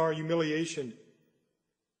poisons in our humiliation.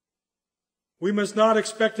 We must not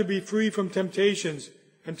expect to be free from temptations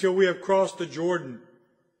until we have crossed the Jordan,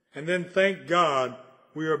 and then thank God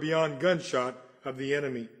we are beyond gunshot of the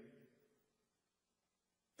enemy.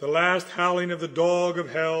 The last howling of the dog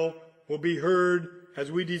of hell will be heard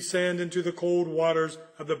as we descend into the cold waters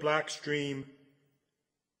of the black stream.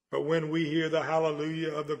 But when we hear the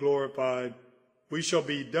hallelujah of the glorified, we shall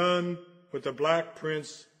be done with the black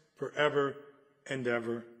prince forever and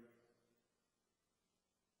ever.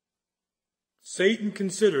 Satan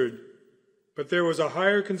considered, but there was a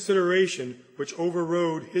higher consideration which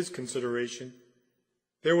overrode his consideration.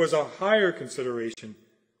 There was a higher consideration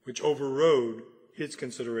which overrode his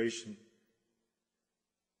consideration.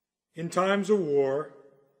 In times of war,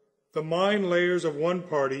 the mine layers of one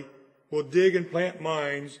party will dig and plant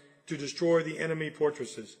mines to destroy the enemy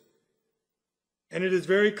fortresses. And it is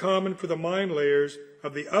very common for the mine layers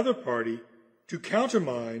of the other party to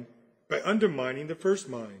countermine by undermining the first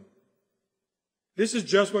mine. This is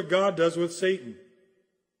just what God does with Satan.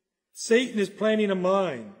 Satan is planting a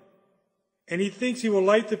mine, and he thinks he will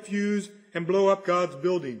light the fuse and blow up God's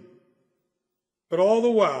building. But all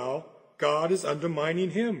the while, God is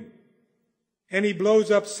undermining him, and he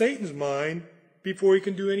blows up Satan's mine before he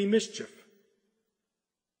can do any mischief.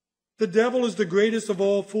 The devil is the greatest of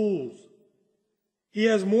all fools. He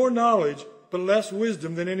has more knowledge but less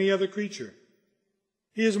wisdom than any other creature.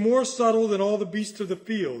 He is more subtle than all the beasts of the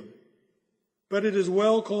field, but it is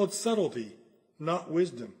well called subtlety, not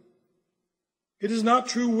wisdom. It is not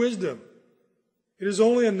true wisdom. It is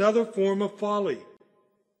only another form of folly.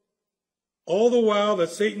 All the while that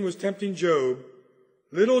Satan was tempting Job,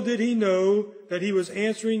 little did he know that he was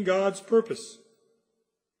answering God's purpose.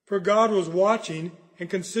 For God was watching and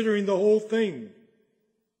considering the whole thing,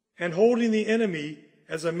 and holding the enemy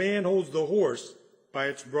as a man holds the horse by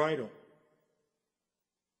its bridle.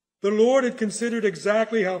 The Lord had considered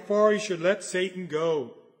exactly how far he should let Satan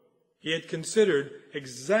go. He had considered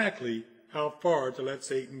exactly how far to let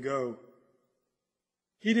Satan go.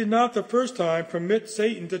 He did not the first time permit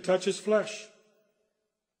Satan to touch his flesh.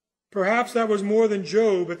 Perhaps that was more than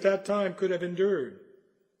Job at that time could have endured.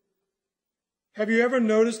 Have you ever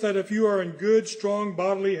noticed that if you are in good, strong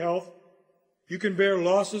bodily health, you can bear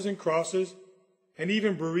losses and crosses, and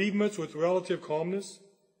even bereavements with relative calmness?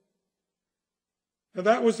 Now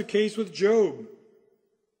that was the case with Job.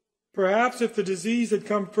 Perhaps if the disease had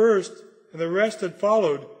come first and the rest had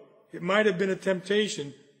followed, it might have been a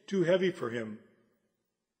temptation too heavy for him.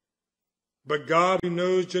 But God, who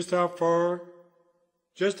knows just how far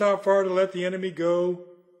to let the enemy go,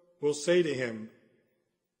 will say to him,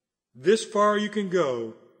 "This far you can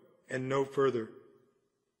go, and no further."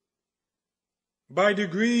 By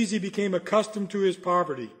degrees he became accustomed to his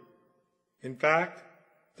poverty. In fact,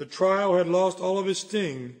 the trial had lost all of its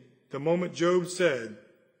sting the moment Job said,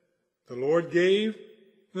 "The Lord gave,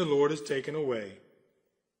 and the Lord has taken away."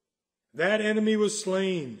 That enemy was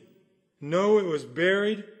slain. No, it was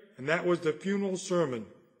buried, and that was the funeral sermon.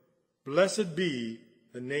 Blessed be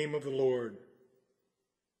the name of the Lord.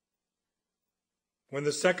 When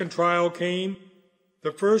the second trial came,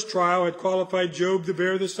 the first trial had qualified Job to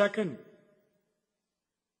bear the second.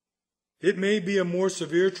 It may be a more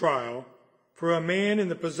severe trial for a man in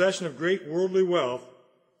the possession of great worldly wealth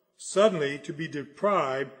suddenly to be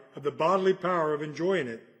deprived of the bodily power of enjoying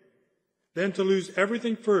it, than to lose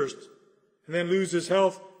everything first and then lose his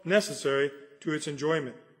health necessary to its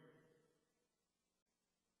enjoyment.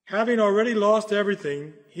 Having already lost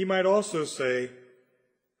everything, he might also say,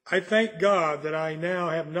 "I thank God that I now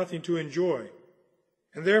have nothing to enjoy,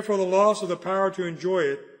 and therefore the loss of the power to enjoy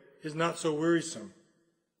it is not so wearisome.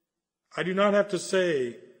 I do not have to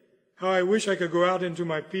say, how I wish I could go out into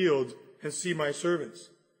my fields and see my servants,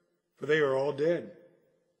 for they are all dead.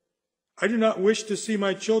 I do not wish to see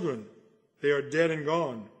my children, they are dead and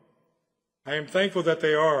gone. I am thankful that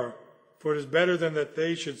they are, for it is better than that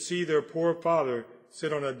they should see their poor father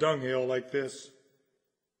sit on a dunghill like this."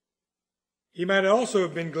 He might also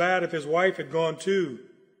have been glad if his wife had gone too,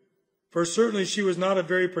 for certainly she was not a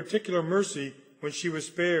very particular mercy when she was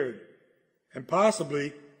spared, and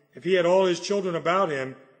possibly, if he had all his children about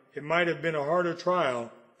him, it might have been a harder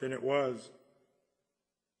trial than it was.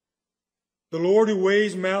 The Lord who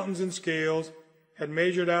weighs mountains in scales had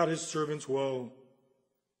measured out his servant's woe.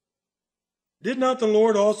 Did not the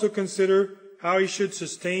Lord also consider how he should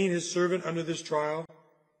sustain his servant under this trial?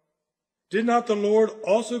 Did not the Lord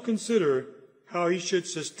also consider how he should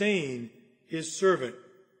sustain his servant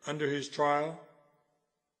under his trial?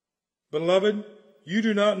 Beloved, you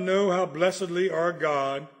do not know how blessedly our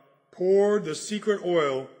God poured the secret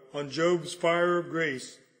oil on Job's fire of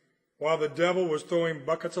grace while the devil was throwing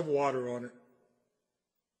buckets of water on it.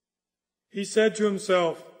 He said to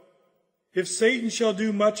himself, "If Satan shall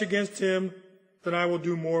do much against him, then I will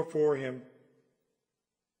do more for him.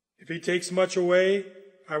 If he takes much away,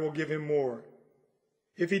 I will give him more.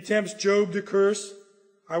 If he tempts Job to curse,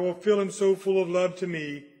 I will fill him so full of love to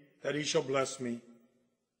me that he shall bless me.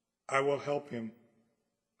 I will help him.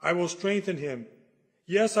 I will strengthen him.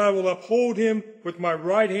 Yes, I will uphold him with my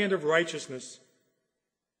right hand of righteousness."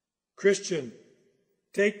 Christian,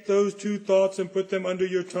 take those two thoughts and put them under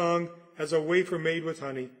your tongue as a wafer made with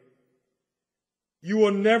honey. You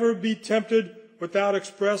will never be tempted without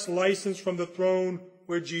express license from the throne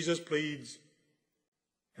where Jesus pleads.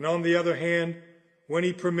 And on the other hand, when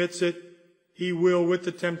he permits it, he will, with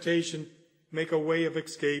the temptation, make a way of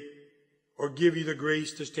escape or give you the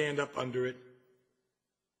grace to stand up under it.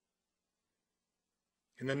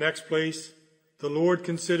 In the next place, the Lord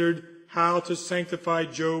considered how to sanctify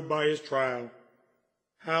Job by his trial.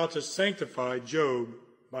 How to sanctify Job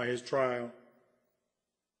by his trial.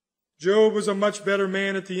 Job was a much better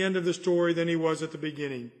man at the end of the story than he was at the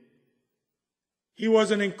beginning. He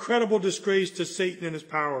was an incredible disgrace to Satan and his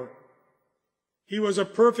power. He was a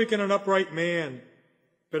perfect and an upright man,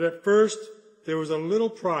 but at first there was a little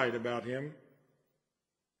pride about him.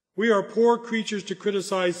 We are poor creatures to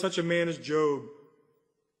criticize such a man as Job,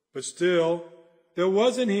 but still there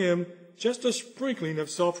was in him just a sprinkling of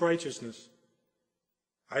self-righteousness.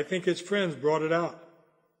 I think his friends brought it out.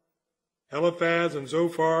 Eliphaz and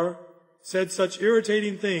Zophar said such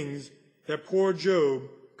irritating things that poor Job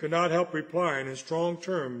could not help replying in strong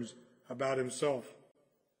terms about himself.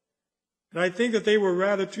 And I think that they were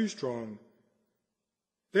rather too strong.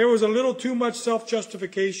 There was a little too much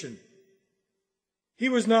self-justification. He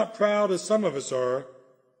was not proud, as some of us are,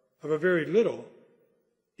 of a very little.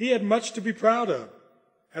 He had much to be proud of,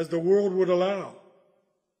 as the world would allow.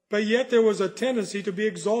 But yet there was a tendency to be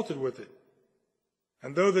exalted with it.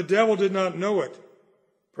 And though the devil did not know it,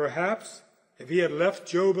 perhaps if he had left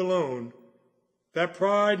Job alone, that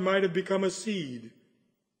pride might have become a seed,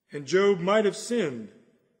 and Job might have sinned.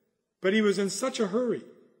 But he was in such a hurry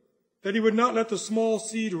that he would not let the small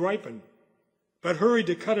seed ripen, but hurried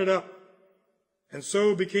to cut it up, and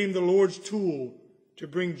so became the Lord's tool to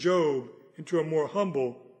bring Job into a more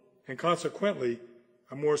humble and consequently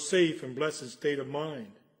a more safe and blessed state of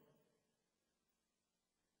mind.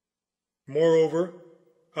 Moreover,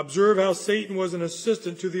 observe how Satan was an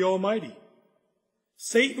assistant to the Almighty.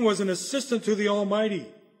 Satan was an assistant to the Almighty.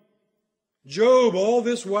 Job, all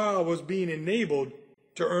this while, was being enabled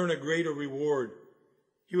to earn a greater reward.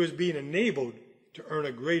 He was being enabled to earn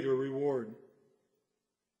a greater reward.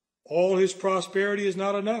 All his prosperity is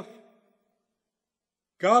not enough.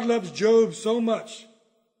 God loves Job so much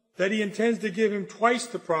that he intends to give him twice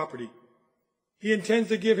the property. He intends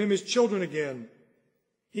to give him his children again.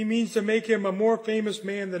 He means to make him a more famous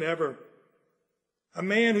man than ever, a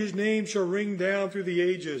man whose name shall ring down through the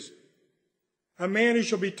ages, a man who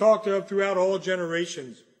shall be talked of throughout all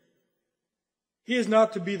generations. He is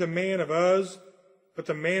not to be the man of us, but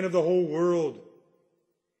the man of the whole world.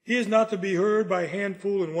 He is not to be heard by a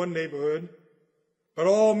handful in one neighborhood, but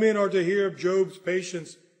all men are to hear of Job's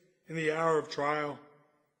patience in the hour of trial.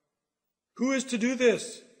 Who is to do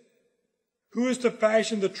this? Who is to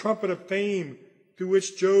fashion the trumpet of fame through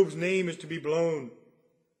which Job's name is to be blown?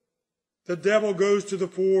 The devil goes to the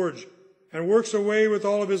forge and works away with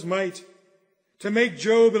all of his might to make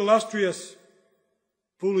Job illustrious.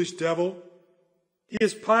 Foolish devil, he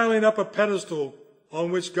is piling up a pedestal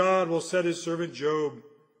on which God will set his servant Job,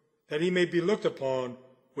 that he may be looked upon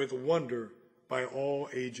with wonder by all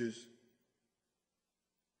ages.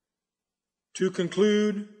 To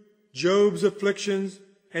conclude, Job's afflictions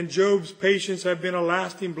and Job's patience have been a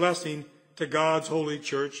lasting blessing to God's holy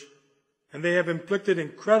church, and they have inflicted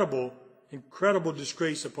incredible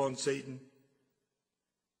disgrace upon Satan.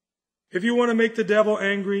 If you want to make the devil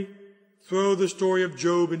angry, throw the story of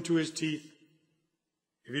Job into his teeth.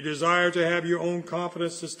 If you desire to have your own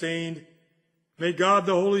confidence sustained, may God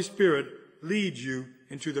the Holy Spirit lead you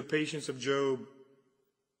into the patience of Job.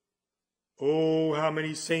 Oh, how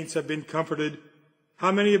many saints have been comforted!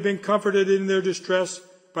 How many have been comforted in their distress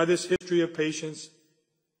by this history of patience!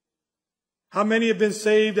 How many have been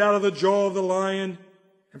saved out of the jaw of the lion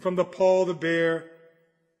and from the paw of the bear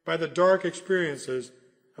by the dark experiences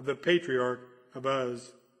of the patriarch of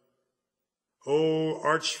Uz. O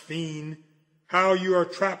arch-fiend, how you are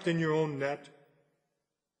trapped in your own net.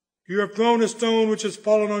 You have thrown a stone which has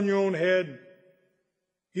fallen on your own head.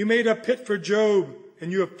 You made a pit for Job,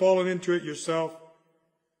 and you have fallen into it yourself.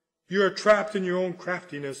 You are trapped in your own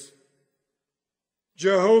craftiness.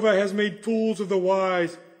 Jehovah has made fools of the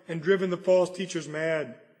wise and driven the false teachers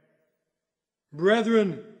mad.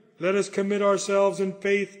 Brethren, let us commit ourselves in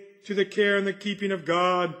faith to the care and the keeping of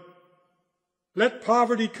God. Let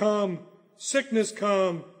poverty come, sickness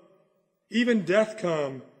come, even death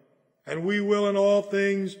come, and we will in all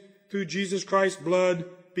things, through Jesus Christ's blood,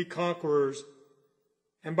 be conquerors.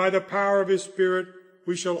 And by the power of his Spirit,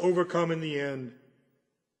 we shall overcome in the end.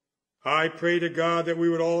 I pray to God that we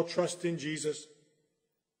would all trust in Jesus.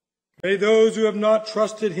 May those who have not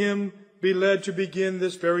trusted him be led to begin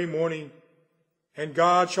this very morning, and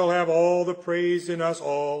God shall have all the praise in us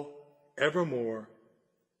all, evermore.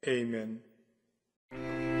 Amen.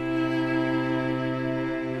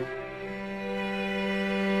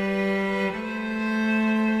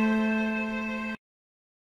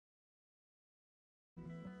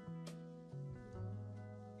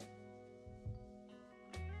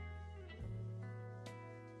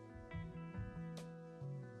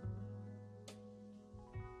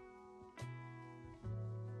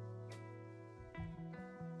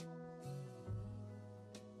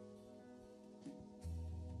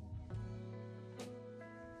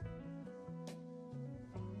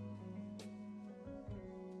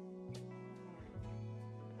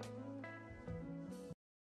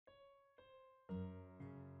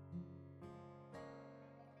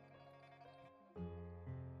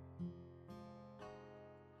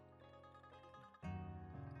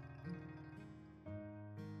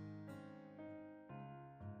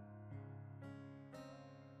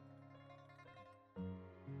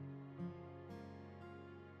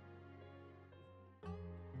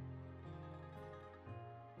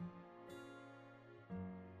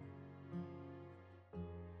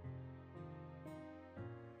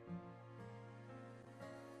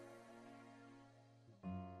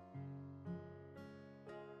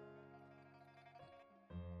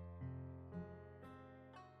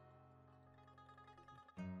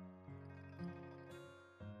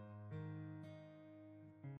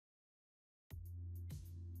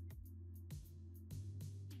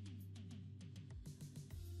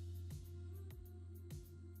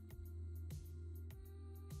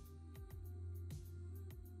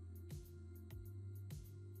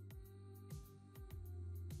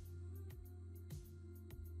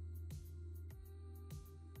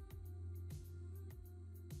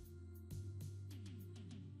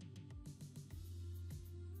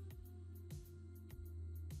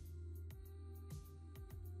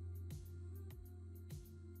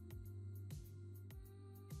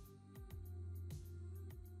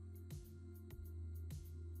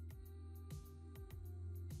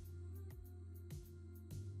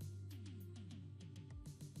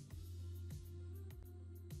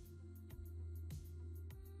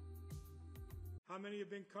 How many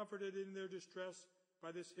have been comforted in their distress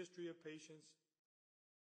by this history of patience?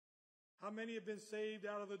 How many have been saved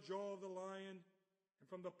out of the jaw of the lion and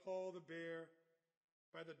from the paw of the bear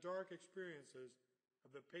by the dark experiences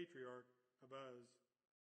of the patriarch of Uz?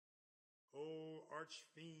 O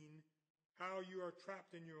arch-fiend, how you are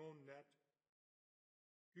trapped in your own net.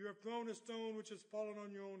 You have thrown a stone which has fallen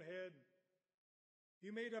on your own head.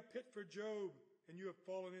 You made a pit for Job, and you have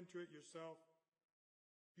fallen into it yourself.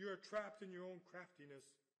 You are trapped in your own craftiness.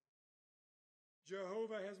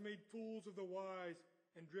 Jehovah has made fools of the wise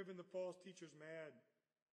and driven the false teachers mad.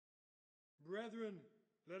 Brethren,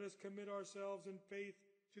 let us commit ourselves in faith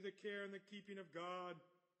to the care and the keeping of God.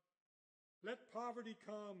 Let poverty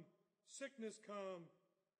come, sickness come,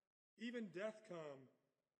 even death come,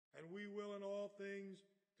 and we will in all things,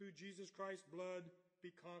 through Jesus Christ's blood, be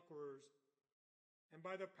conquerors. And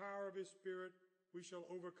by the power of his Spirit, we shall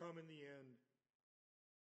overcome in the end.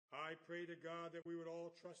 I pray to God that we would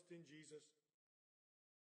all trust in Jesus.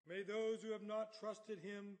 May those who have not trusted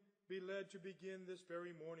him be led to begin this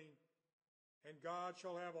very morning, and God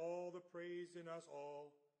shall have all the praise in us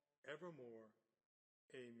all evermore.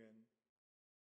 Amen.